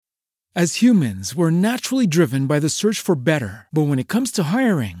As humans, we're naturally driven by the search for better. But when it comes to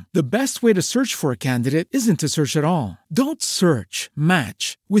hiring, the best way to search for a candidate isn't to search at all. Don't search,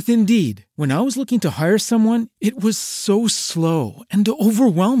 match with Indeed. When I was looking to hire someone, it was so slow and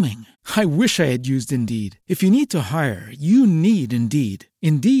overwhelming. I wish I had used Indeed. If you need to hire, you need Indeed.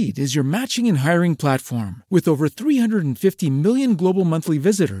 Indeed is your matching and hiring platform with over 350 million global monthly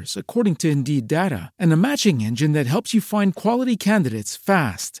visitors, according to Indeed data, and a matching engine that helps you find quality candidates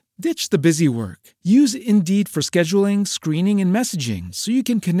fast. Ditch the busy work. Use Indeed for scheduling, screening, and messaging so you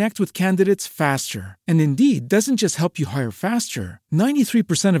can connect with candidates faster. And Indeed doesn't just help you hire faster.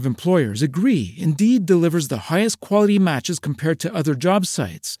 93% of employers agree Indeed delivers the highest quality matches compared to other job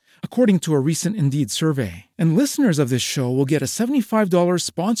sites, according to a recent Indeed survey. And listeners of this show will get a $75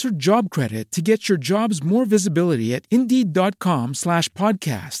 sponsored job credit to get your jobs more visibility at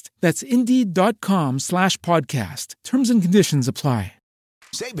Indeed.com/podcast. That's Indeed.com/podcast. Terms and conditions apply.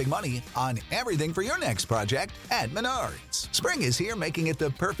 Save big money on everything for your next project at Menards. Spring is here, making it the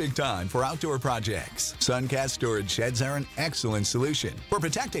perfect time for outdoor projects. Suncast storage sheds are an excellent solution for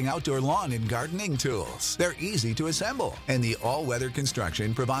protecting outdoor lawn and gardening tools. They're easy to assemble, and the all-weather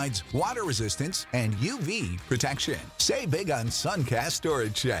construction provides water resistance and UV protection. Save big on Suncast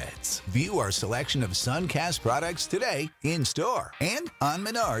storage sheds. View our selection of Suncast products today in store and on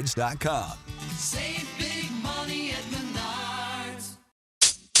Menards.com. Save big money at Menards.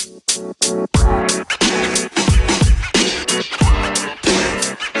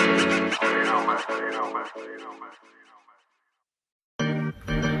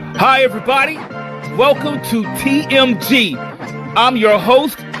 Hi, everybody. Welcome to TMG. I'm your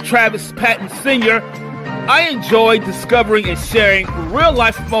host, Travis Patton Sr. I enjoy discovering and sharing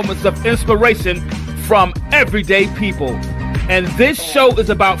real-life moments of inspiration from everyday people. And this show is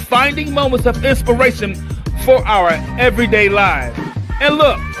about finding moments of inspiration for our everyday lives. And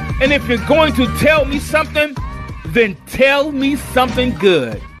look, and if you're going to tell me something, then tell me something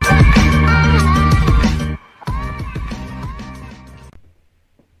good.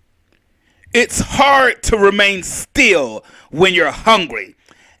 It's hard to remain still when you're hungry.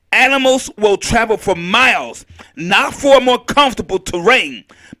 Animals will travel for miles, not for a more comfortable terrain,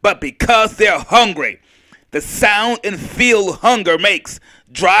 but because they're hungry. The sound and feel hunger makes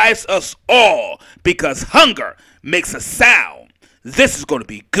drives us all, because hunger makes a sound. This is going to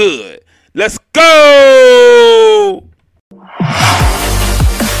be good. Let's go!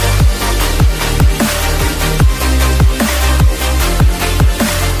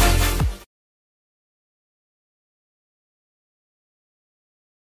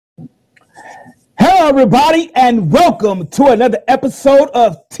 Hello, everybody, and welcome to another episode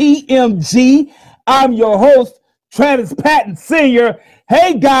of TMG. I'm your host, Travis Patton Sr.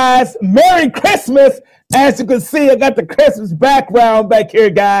 Hey, guys, Merry Christmas. As you can see, I got the Christmas background back here,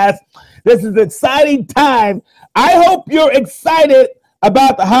 guys. This is an exciting time. I hope you're excited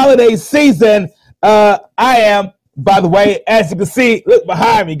about the holiday season. I am, by the way, as you can see, look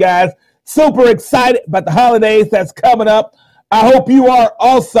behind me, guys. Super excited about the holidays that's coming up. I hope you are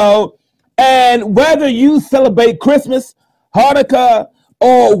also. And whether you celebrate Christmas, Hanukkah,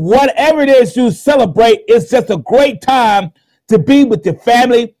 or whatever it is you celebrate, it's just a great time to be with your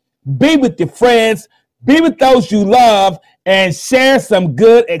family, be with your friends, be with those you love, and share some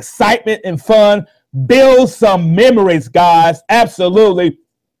good excitement and fun. Build some memories, guys. Absolutely.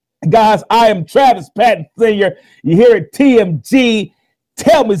 Guys, I am Travis Patton Sr. You're here at TMG.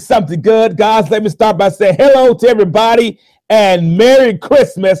 Tell me something good. Guys, let me start by saying hello to everybody and Merry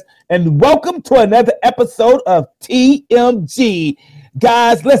Christmas. And welcome to another episode of TMG.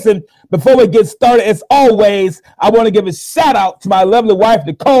 Guys, listen, before we get started, as always, I want to give a shout out to my lovely wife,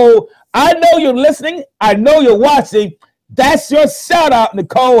 Nicole. I know you're listening. I know you're watching. That's your shout out,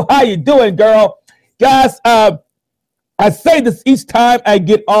 Nicole. How you doing, girl? Guys, I say this each time I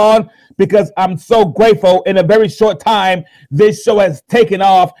get on because I'm so grateful. In a very short time, this show has taken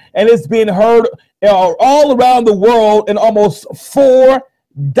off and it's being heard all around the world in almost 4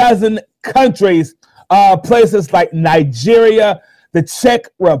 dozen countries, places like Nigeria, the Czech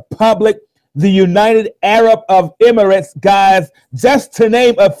Republic, the United Arab Emirates, guys, just to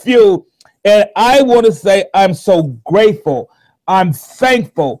name a few. And I want to say I'm so grateful, I'm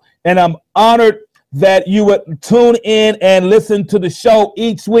thankful, and I'm honored that you would tune in and listen to the show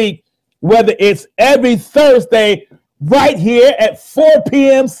each week, whether it's every Thursday right here at 4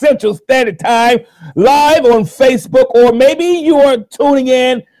 p.m. Central Standard Time, live on Facebook, or maybe you are tuning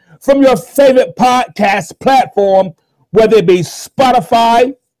in from your favorite podcast platform, whether it be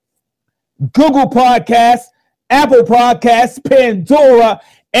Spotify, Google Podcasts, Apple Podcasts, Pandora,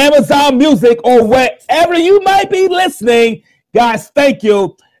 Amazon Music, or wherever you might be listening. Guys, thank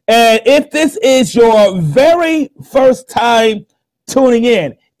you. And if this is your very first time tuning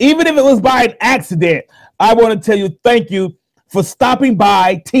in, even if it was by an accident, I want to tell you thank you for stopping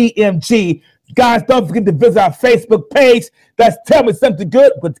by TMG. Guys, don't forget to visit our Facebook page. That's Tell Me Something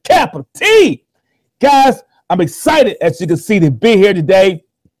Good with capital T. Guys, I'm excited, as you can see, to be here today.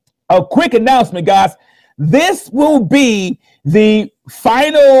 A quick announcement, guys. This will be the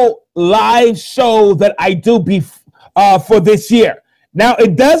final live show that I do for this year. Now,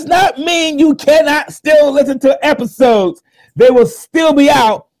 it does not mean you cannot still listen to episodes. They will still be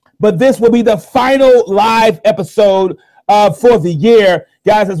out, but this will be the final live episode for the year.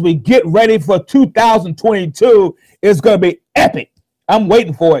 Guys, as we get ready for 2022, it's going to be epic. I'm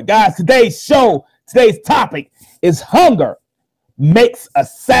waiting for it. Guys, today's topic is hunger makes a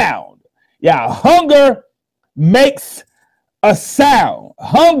sound. Yeah, hunger makes a sound.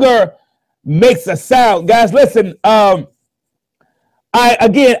 Hunger makes a sound. Guys, listen, I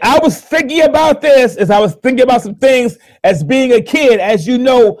was thinking about this as I was thinking about some things as being a kid. As you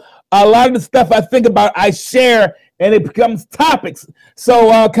know, a lot of the stuff I think about, I share, and it becomes topics. So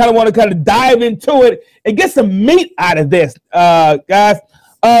I want to dive into it and get some meat out of this, guys.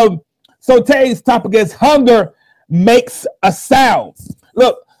 So today's topic is hunger makes a sound.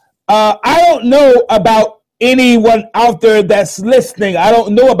 Look, I don't know about anyone out there that's listening. I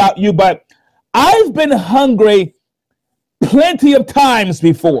don't know about you, but I've been hungry plenty of times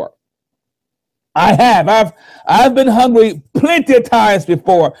before. I have. I've been hungry plenty of times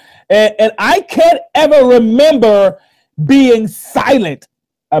before. And I can't ever remember being silent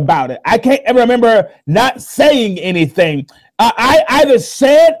about it. I can't ever remember not saying anything. I either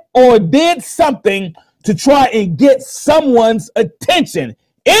said or did something to try and get someone's attention,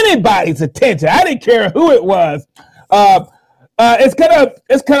 anybody's attention. I didn't care who it was. It's kind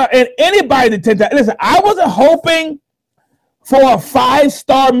of and anybody's attention. Listen, I wasn't hoping for a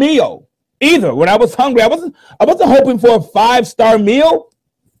 5-star meal either. When I was hungry, I wasn't hoping for a 5-star meal.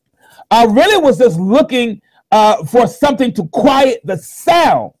 I really was just looking for something to quiet the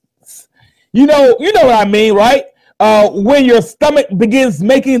sounds. You know what I mean, right? When your stomach begins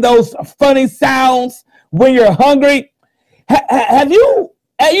making those funny sounds when you're hungry. Have you?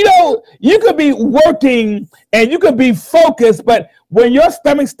 You could be working and you could be focused, but when your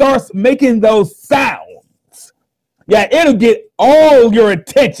stomach starts making those sounds, yeah, it'll get all your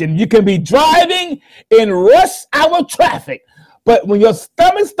attention. You can be driving in rush hour traffic, but when your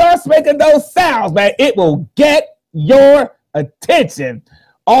stomach starts making those sounds, man, it will get your attention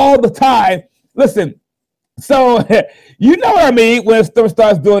all the time. Listen, so you know what I mean when the stomach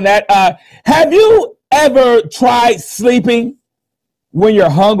starts doing that. Have you ever tried sleeping when you're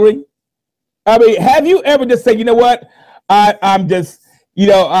hungry? I mean, have you ever just said, you know what? I'm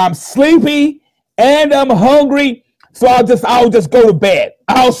sleepy and I'm hungry, so I'll just go to bed.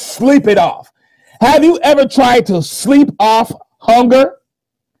 I'll sleep it off. Have you ever tried to sleep off hunger?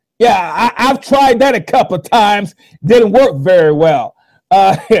 Yeah, I've tried that a couple of times. Didn't work very well.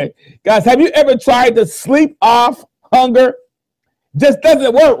 Guys, have you ever tried to sleep off hunger? Just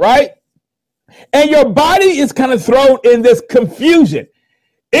doesn't work, right? And your body is kind of thrown in this confusion.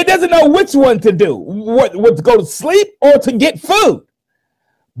 It doesn't know which one to do, what to go to sleep or to get food,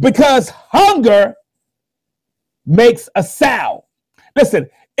 because hunger makes a sound. Listen,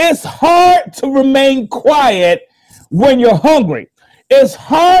 it's hard to remain quiet when you're hungry. It's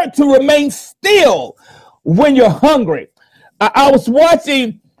hard to remain still when you're hungry. I was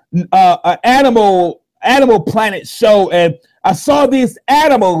watching an Animal Planet show, and I saw these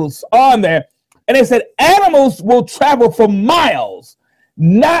animals on there, and they said animals will travel for miles,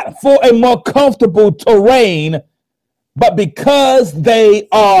 not for a more comfortable terrain, but because they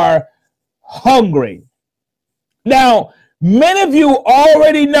are hungry. Now, many of you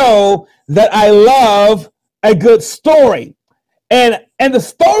already know that I love a good story. And the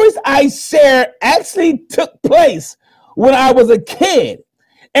stories I share actually took place when I was a kid.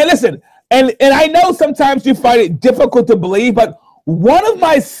 And listen, and I know sometimes you find it difficult to believe, but one of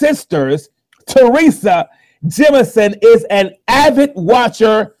my sisters, Teresa Jemison, is an avid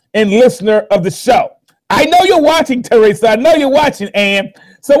watcher and listener of the show. I know you're watching, Teresa. I know you're watching, Ann.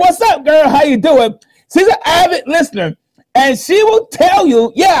 So what's up, girl? How you doing? She's an avid listener, and she will tell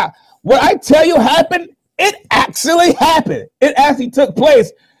you, yeah, what I tell you happened, it actually happened. It actually took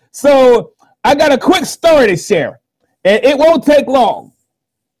place. So I got a quick story to share, and it won't take long.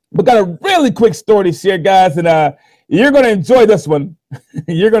 We got a really quick story to share, guys, and you're going to enjoy this one.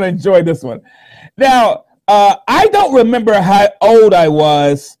 You're going to enjoy this one. Now, I don't remember how old I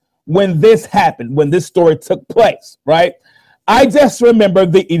was when this happened, when this story took place, right? I just remember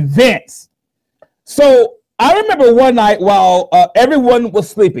the events. So I remember one night while everyone was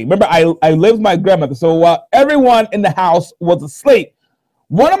sleeping. Remember, I lived with my grandmother. So while everyone in the house was asleep,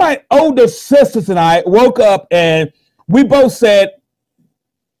 one of my older sisters and I woke up and we both said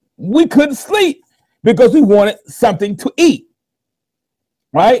we couldn't sleep because we wanted something to eat.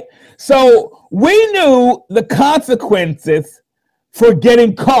 Right? So we knew the consequences for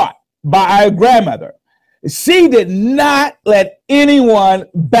getting caught by our grandmother. She did not let anyone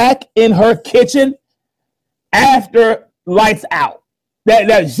back in her kitchen after lights out.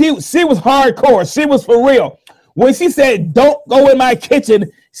 That she was hardcore. She was for real. When she said, "Don't go in my kitchen,"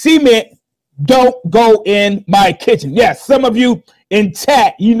 she meant don't go in my kitchen. Yes, some of you in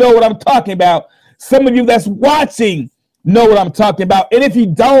chat, you know what I'm talking about. Some of you that's watching know what I'm talking about. And if you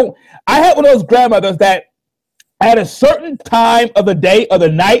don't, I had one of those grandmothers that at a certain time of the day or the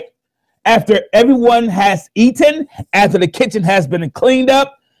night, after everyone has eaten, after the kitchen has been cleaned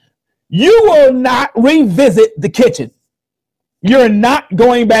up, you will not revisit the kitchen. You're not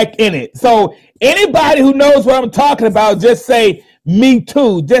going back in it. So anybody who knows what I'm talking about, just say me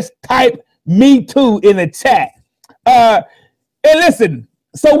too. Just type me too in the chat. And listen,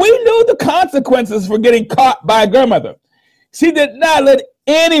 so we knew the consequences for getting caught by a grandmother. She did not let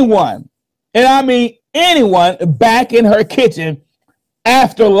anyone, and I mean anyone, back in her kitchen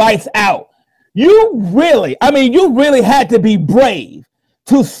after lights out. You really had to be brave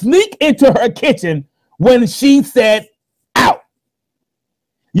to sneak into her kitchen when she said out.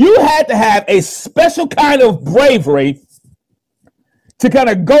 You had to have a special kind of bravery to kind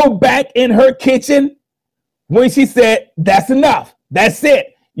of go back in her kitchen when she said, "That's enough. That's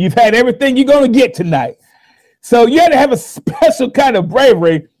it. You've had everything you're going to get tonight." So you had to have a special kind of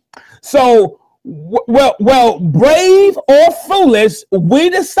bravery. So, well, brave or foolish, we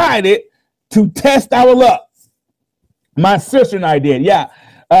decided to test our luck. My sister and I did, yeah.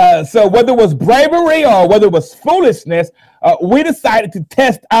 So whether it was bravery or whether it was foolishness, we decided to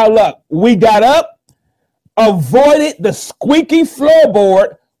test our luck. We got up, avoided the squeaky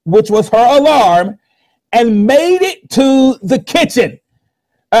floorboard, which was her alarm, and made it to the kitchen.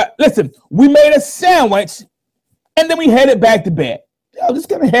 Listen, we made a sandwich, and then we headed back to bed. I'm just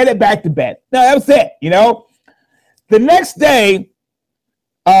going to head it back to bed. No, that was it, you know. The next day,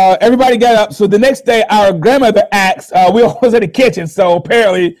 everybody got up. So the next day, our grandmother asked, we was in the kitchen, so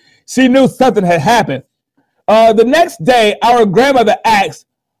apparently she knew something had happened. The next day, our grandmother asked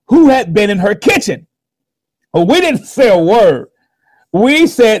who had been in her kitchen. Well, we didn't say a word. We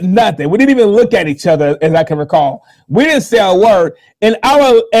said nothing. We didn't even look at each other, as I can recall. We didn't say a word. In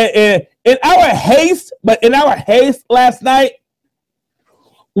our haste last night,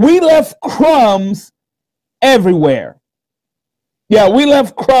 we left crumbs everywhere. Yeah, we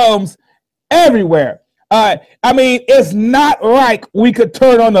left crumbs everywhere. I mean, it's not like we could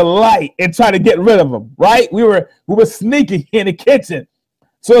turn on the light and try to get rid of them, right? We were sneaking in the kitchen,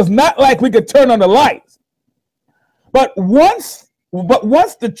 so it's not like we could turn on the lights. But once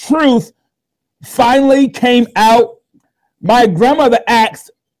the truth finally came out, my grandmother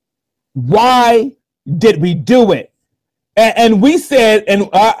asked, "Why did we do it?" And we said, and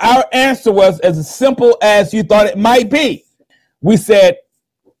our answer was as simple as you thought it might be. We said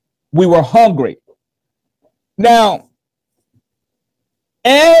we were hungry. Now,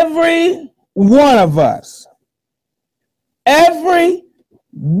 every one of us,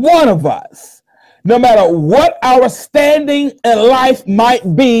 no matter what our standing in life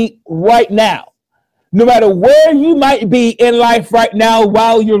might be right now, no matter where you might be in life right now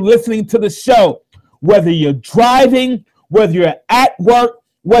while you're listening to the show, whether you're driving, whether you're at work,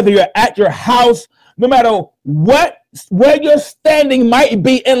 whether you're at your house, no matter where your standing might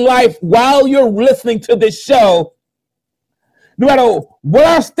be in life while you're listening to this show, no matter what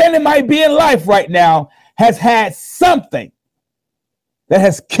our standing might be in life right now, has had something that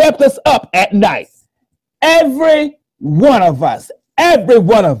has kept us up at night. Every one of us,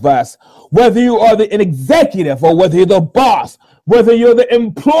 whether you are an executive or whether you're the boss, whether you're the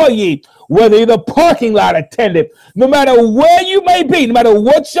employee, whether you're the parking lot attendant, no matter where you may be, no matter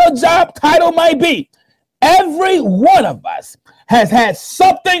what your job title might be, every one of us has had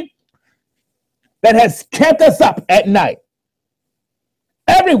something that has kept us up at night.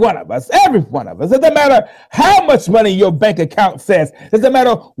 Every one of us. Doesn't matter how much money your bank account says. Doesn't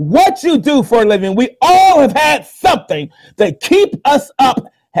matter what you do for a living. We all have had something that keep us up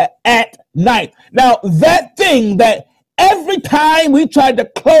at night. Now, that thing that every time we tried to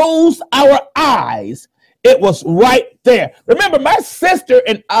close our eyes, it was right there. Remember, my sister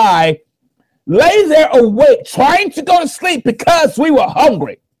and I lay there awake trying to go to sleep because we were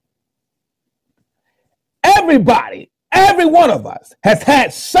hungry. Every one of us has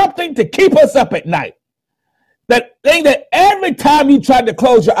had something to keep us up at night. That thing that every time you tried to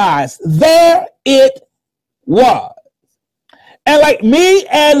close your eyes, there it was. And like me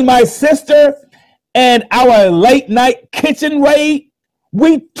and my sister and our late night kitchen raid,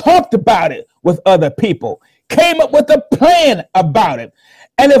 we talked about it with other people, came up with a plan about it.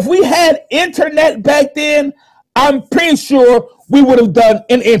 And if we had internet back then, I'm pretty sure we would have done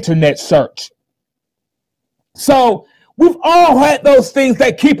an internet search. So we've all had those things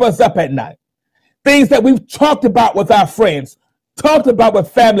that keep us up at night. Things that we've talked about with our friends, talked about with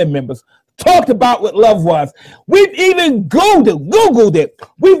family members, talked about with loved ones. We've even Googled it.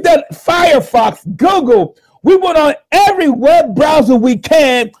 We've done Firefox, Google. We went on every web browser we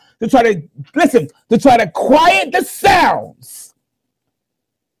can to try to quiet the sounds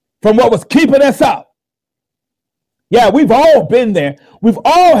from what was keeping us up. Yeah, we've all been there. We've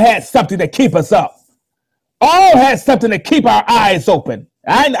all had something to keep us up. All had something to keep our eyes open.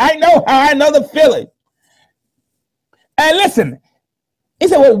 I know the feeling. And listen, he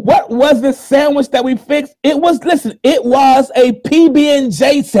said, well, what was this sandwich that we fixed? It was a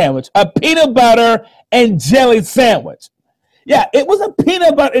PB&J sandwich, a peanut butter and jelly sandwich. Yeah, it was a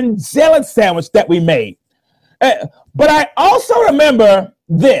peanut butter and jelly sandwich that we made. But I also remember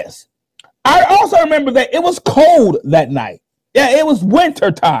this. I also remember that it was cold that night. Yeah, it was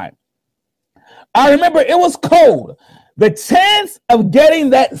winter time. I remember it was cold. The chance of getting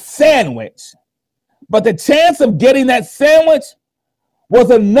that sandwich was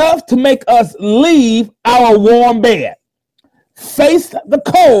enough to make us leave our warm bed, face the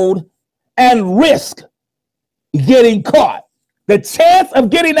cold, and risk getting caught. The chance of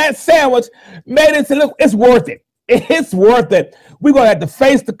getting that sandwich made it say, look, it's worth it. It's worth it. We're going to have to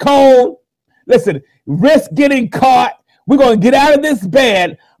face the cold. Listen, risk getting caught. We're going to get out of this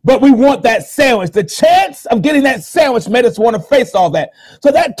bed, but we want that sandwich. The chance of getting that sandwich made us want to face all that.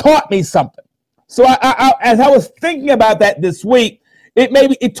 So that taught me something. So I as I was thinking about that this week,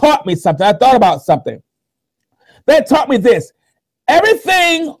 it taught me something. I thought about something. That taught me this.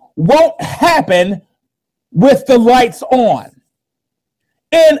 Everything won't happen with the lights on.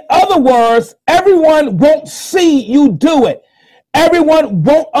 In other words, everyone won't see you do it. Everyone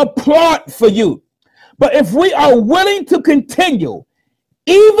won't applaud for you. But if we are willing to continue,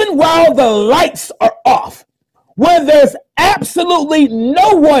 even while the lights are off, when there's absolutely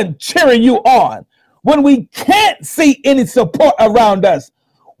no one cheering you on, when we can't see any support around us,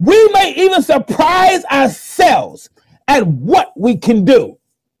 we may even surprise ourselves at what we can do.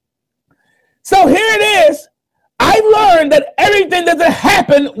 So here it is. I learned that everything doesn't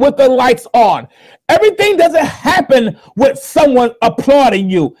happen with the lights on. Everything doesn't happen with someone applauding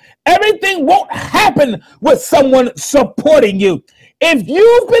you. Everything won't happen with someone supporting you. If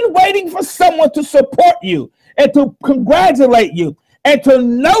you've been waiting for someone to support you and to congratulate you and to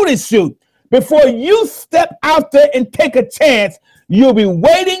notice you before you step out there and take a chance, you'll be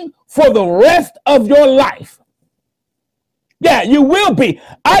waiting for the rest of your life. Yeah, you will be.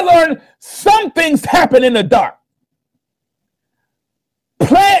 I learned some things happen in the dark.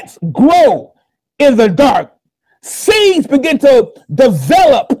 Plants grow in the dark. Seeds begin to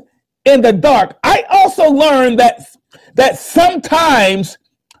develop in the dark. I also learned that sometimes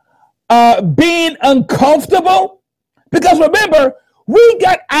being uncomfortable, because remember, we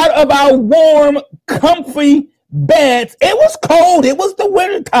got out of our warm, comfy beds. It was cold. It was the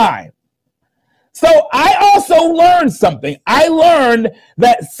winter time. So I also learned something. I learned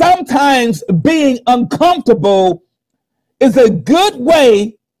that sometimes being uncomfortable is a good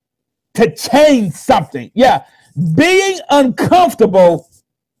way to change something. Yeah, being uncomfortable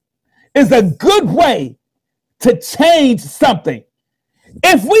is a good way to change something.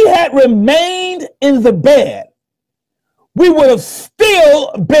 If we had remained in the bed, we would have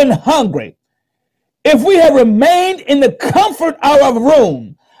still been hungry. If we had remained in the comfort of our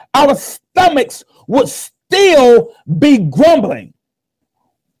room, our stomachs would still be grumbling.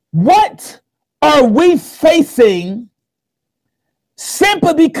 What are we facing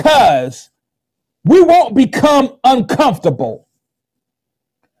simply because we won't become uncomfortable?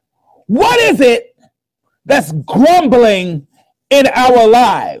 What is it that's grumbling in our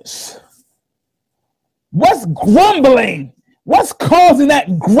lives? What's grumbling? What's causing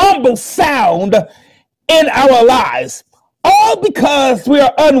that grumble sound in our lives? All because we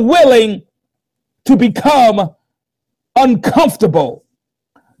are unwilling to become uncomfortable.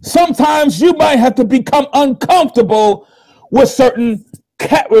 Sometimes you might have to become uncomfortable with certain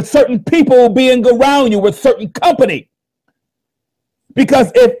people being around you, with certain company.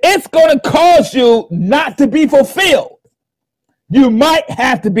 Because if it's going to cause you not to be fulfilled, you might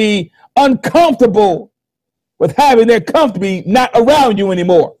have to be uncomfortable with having their company not around you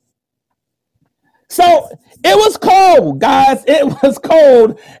anymore. So it was cold, guys. It was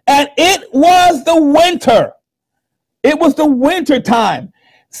cold, and it was the winter. It was the winter time.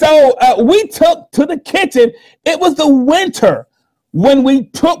 So we took to the kitchen. It was the winter when we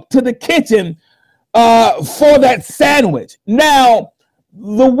took to the kitchen for that sandwich. Now,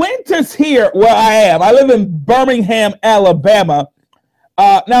 the winters here where I am, I live in Birmingham, Alabama.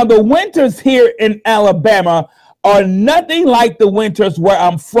 Now, the winters here in Alabama are nothing like the winters where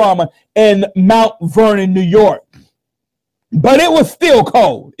I'm from in Mount Vernon, New York. But it was still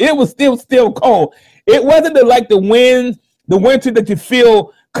cold. It was still cold. It wasn't like the winter that you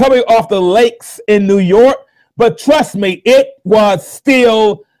feel coming off the lakes in New York. But trust me, it was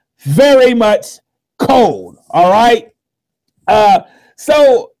still very much cold. All right.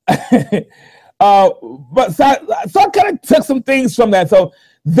 So I kind of took some things from that. So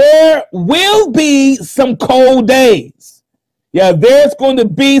there will be some cold days. Yeah, there's going to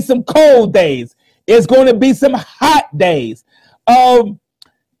be some cold days. It's going to be some hot days.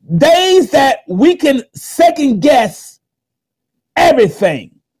 Days that we can second guess everything.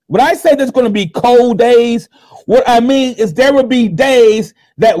 When I say there's going to be cold days, what I mean is there will be days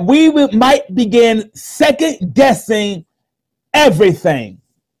that might begin second guessing everything.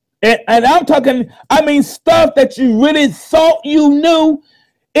 And I'm talking, stuff that you really thought you knew.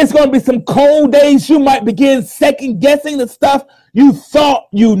 It's going to be some cold days. You might begin second guessing the stuff you thought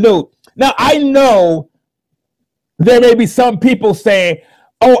you knew. Now, I know there may be some people saying,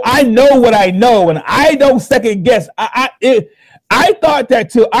 oh, I know what I know, and I don't second guess. I thought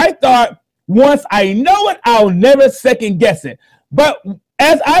that too. I thought once I know it, I'll never second guess it. But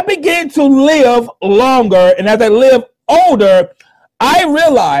as I begin to live longer and as I live older, I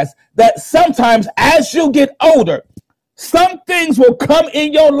realize that sometimes as you get older, some things will come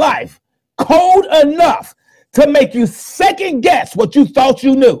in your life cold enough to make you second guess what you thought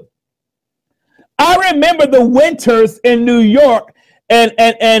you knew. I remember the winters in New York,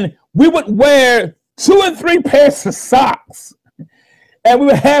 and we would wear 2 and 3 pairs of socks, and we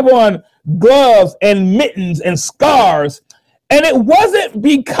would have on gloves and mittens and scarves. And it wasn't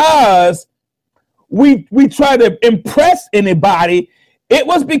because we tried to impress anybody. It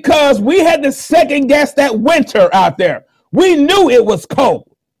was because we had to second guess that winter out there. We knew it was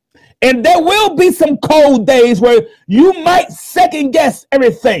cold. And there will be some cold days where you might second guess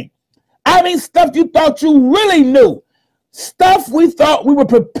everything. Stuff you thought you really knew. Stuff we thought we were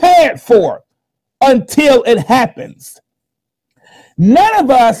prepared for until it happens. None of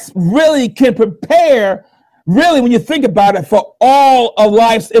us really can prepare, really, when you think about it, for all of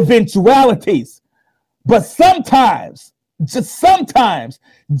life's eventualities. But sometimes, just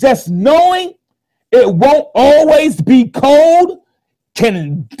knowing it won't always be cold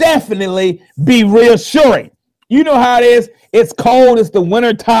can definitely be reassuring. You know how it is. It's cold. It's the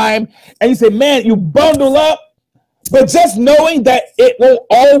winter time. And you say, man, you bundle up. But just knowing that it won't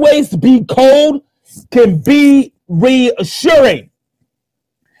always be cold can be reassuring.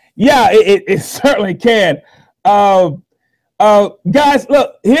 Yeah, it certainly can. Guys,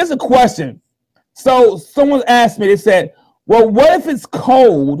 look, here's a question. So someone asked me, they said, well, what if it's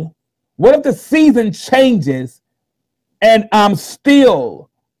cold? What if the season changes and I'm still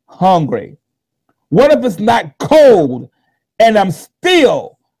hungry? What if it's not cold and I'm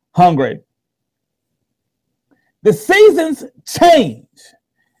still hungry? The seasons change.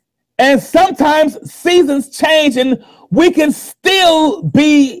 And sometimes seasons change and we can still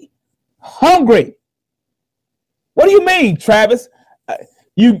be hungry. What do you mean, Travis?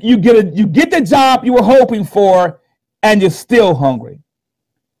 You get the job you were hoping for and you're still hungry.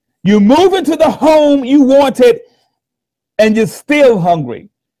 You move into the home you wanted and you're still hungry.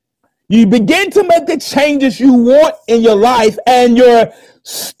 You begin to make the changes you want in your life and you're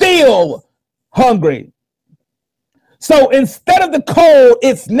still hungry. So instead of the cold,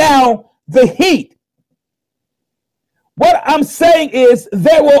 it's now the heat. What I'm saying is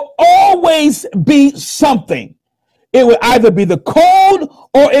there will always be something. It will either be the cold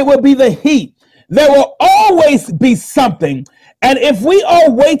or it will be the heat. There will always be something. And if we are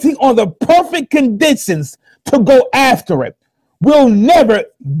waiting on the perfect conditions to go after it, we'll never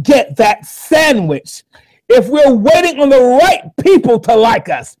get that sandwich. If we're waiting on the right people to like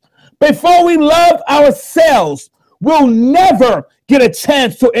us, before we love ourselves, we'll never get a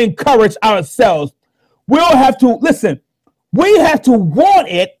chance to encourage ourselves. We'll have to, listen, we have to want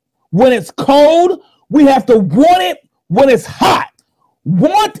it when it's cold. We have to want it when it's hot.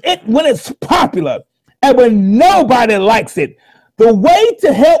 Want it when it's popular and when nobody likes it. The way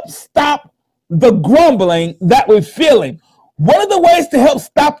to help stop the grumbling that we're feeling, one of the ways to help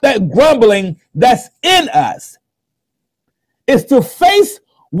stop that grumbling that's in us is to face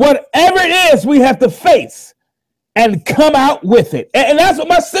whatever it is we have to face and come out with it. And that's what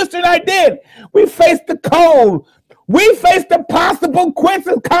my sister and I did. We faced the cold. We faced the possible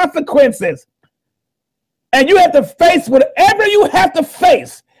consequences. And you have to face whatever you have to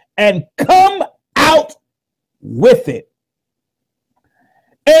face and come out with it.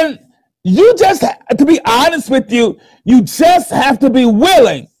 And you just, to be honest with you, you just have to be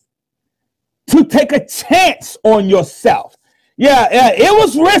willing to take a chance on yourself. Yeah, it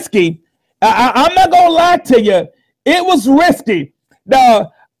was risky. I'm not going to lie to you. It was risky.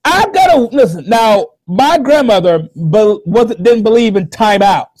 Now, I've got to listen. Now, my grandmother didn't believe in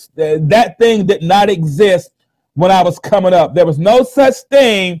timeouts. That thing did not exist when I was coming up. There was no such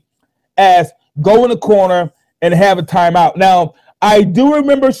thing as go in the corner and have a timeout. Now, I do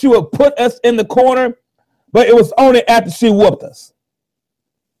remember she would put us in the corner, but it was only after she whooped us.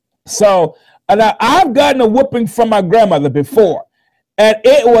 So, now I've gotten a whooping from my grandmother before, and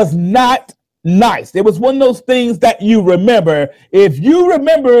it was not nice. It was one of those things that you remember. If you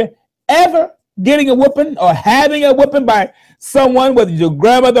remember ever getting a whooping or having a whooping by someone, whether your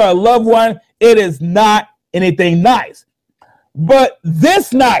grandmother or a loved one, it is not anything nice. But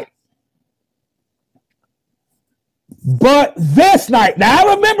this night, now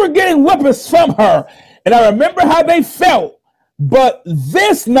I remember getting whoopings from her, and I remember how they felt. But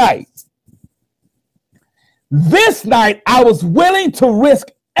this night, I was willing to risk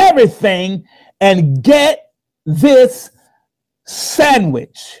everything and get this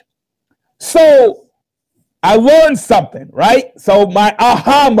sandwich. So I learned something, right? So my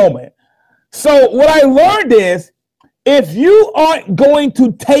aha moment. So what I learned is, if you aren't going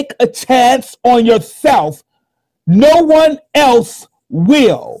to take a chance on yourself, no one else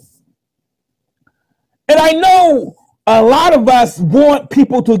will. And I know a lot of us want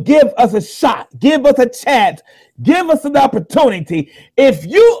people to give us a shot, give us a chance, give us an opportunity. If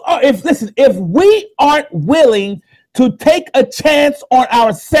we aren't willing to take a chance on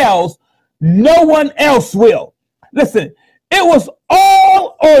ourselves, no one else will. Listen, it was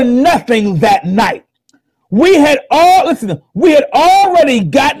all or nothing that night. We had already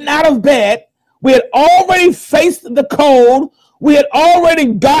gotten out of bed. We had already faced the cold. We had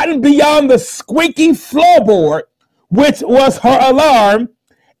already gotten beyond the squeaky floorboard, which was her alarm.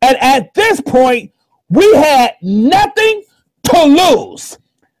 And at this point, we had nothing to lose.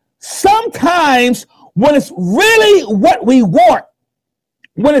 Sometimes when it's really what we want,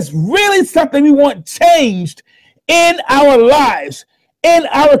 when it's really something we want changed in our lives, in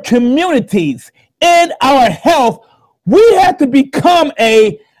our communities, in our health, we have to become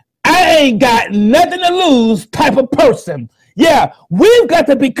I ain't got nothing to lose type of person. Yeah, we've got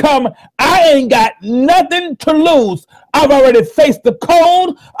to become, I ain't got nothing to lose. I've already faced the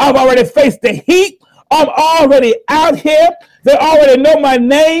cold. I've already faced the heat. I'm already out here. They already know my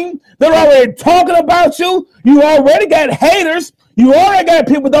name. They're already talking about you. You already got haters. You already got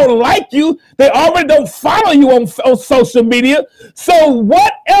people that don't like you. They already don't follow you on social media. So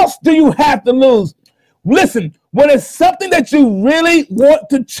what else do you have to lose? Listen, when it's something that you really want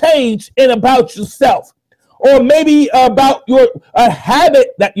to change in about yourself, or maybe about a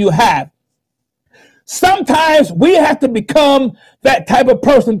habit that you have, sometimes we have to become that type of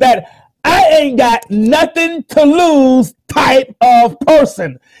person, that I ain't got nothing to lose type of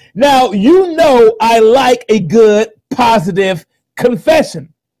person. Now, you know I like a good, positive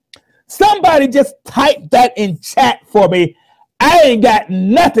confession. Somebody just type that in chat for me. I ain't got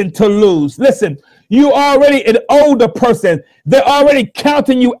nothing to lose. Listen, you already an older person. They're already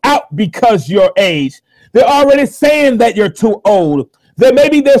counting you out because your age. They're already saying that you're too old.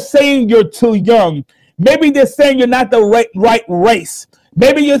 Maybe they're saying you're too young. Maybe they're saying you're not the right race.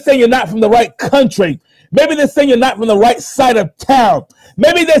 Maybe you're saying you're not from the right country. Maybe they're saying you're not from the right side of town.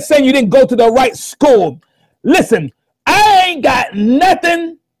 Maybe they're saying you didn't go to the right school. Listen, I ain't got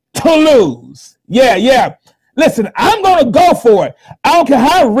nothing to lose. Yeah. Listen, I'm going to go for it. I don't care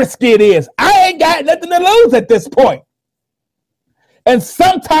how risky it is. I ain't got nothing to lose at this point. And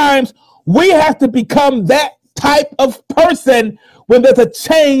sometimes we have to become that type of person when there's a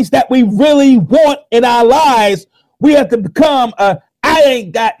change that we really want in our lives. We have to become I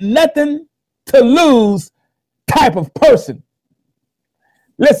ain't got nothing to lose type of person.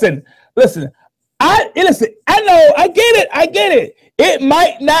 Listen. I know, I get it. It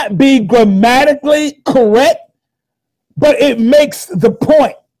might not be grammatically correct, but it makes the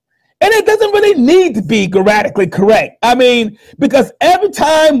point. And it doesn't really need to be grammatically correct. I mean, because every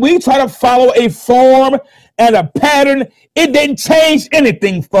time we try to follow a form and a pattern, it didn't change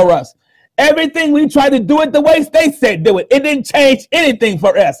anything for us. Everything we tried to do it the way they said do it, it didn't change anything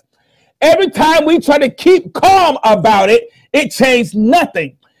for us. Every time we try to keep calm about it, it changed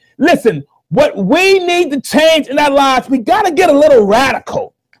nothing. Listen, what we need to change in our lives, we got to get a little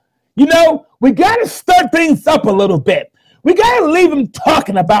radical. You know, we got to stir things up a little bit. We got to leave them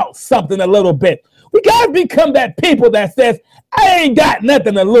talking about something a little bit. We got to become that people that says, I ain't got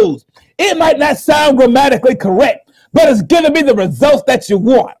nothing to lose. It might not sound grammatically correct, but it's going to be the results that you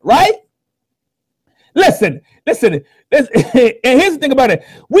want, right? Listen, and here's the thing about it.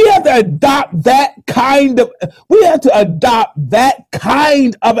 We have to adopt that kind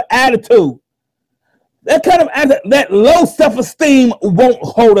of attitude. That low self-esteem won't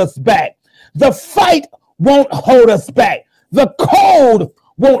hold us back. The fight won't hold us back. The cold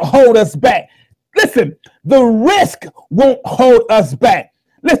won't hold us back. Listen, the risk won't hold us back.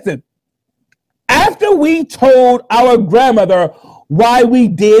 Listen, after we told our grandmother why we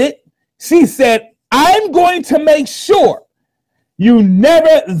did it, she said, I'm going to make sure you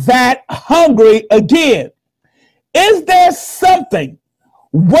never that hungry again. Is there someone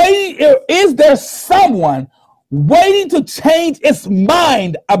waiting to change its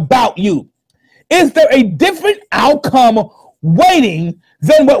mind about you? Is there a different outcome waiting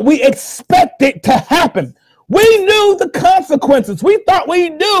than what we expected to happen? We knew the consequences. We thought we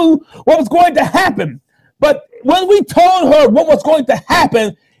knew what was going to happen. But when we told her what was going to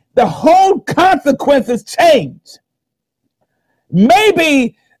happen, the whole consequences changed.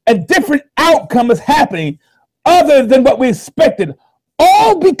 Maybe a different outcome is happening other than what we expected,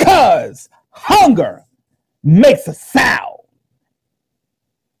 all because hunger makes a sound.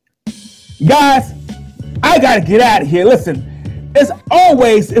 Guys, I got to get out of here. Listen, as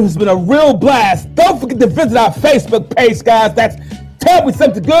always, it has been a real blast. Don't forget to visit our Facebook page, guys. That's Tell Me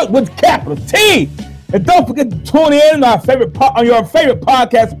Something Good with capital T. And don't forget to tune in on your favorite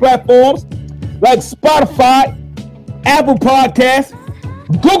podcast platforms like Spotify, Apple Podcasts,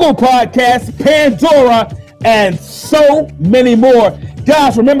 Google Podcasts, Pandora, and so many more.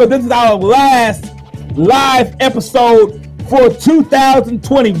 Guys, remember, this is our last live episode for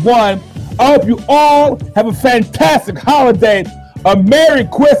 2021. I hope you all have a fantastic holiday, a Merry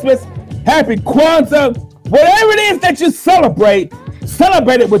Christmas, Happy Kwanzaa, whatever it is that you celebrate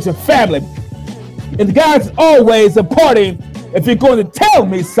it with your family. And guys, always a party. If you're going to tell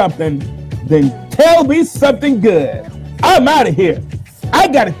me something, then tell me something good. I'm out of here. I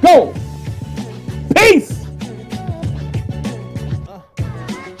gotta go. Peace.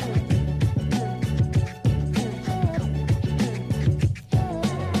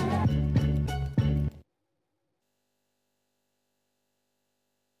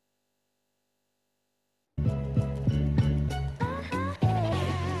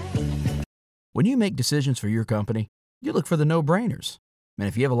 When you make decisions for your company, you look for the no-brainers. And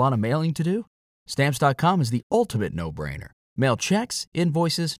if you have a lot of mailing to do, Stamps.com is the ultimate no-brainer. Mail checks,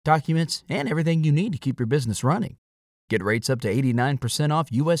 invoices, documents, and everything you need to keep your business running. Get rates up to 89%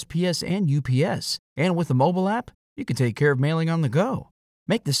 off USPS and UPS. And with the mobile app, you can take care of mailing on the go.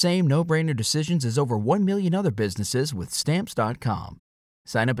 Make the same no-brainer decisions as over 1 million other businesses with Stamps.com.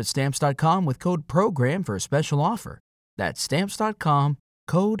 Sign up at Stamps.com with code PROGRAM for a special offer. That's Stamps.com,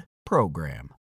 code PROGRAM.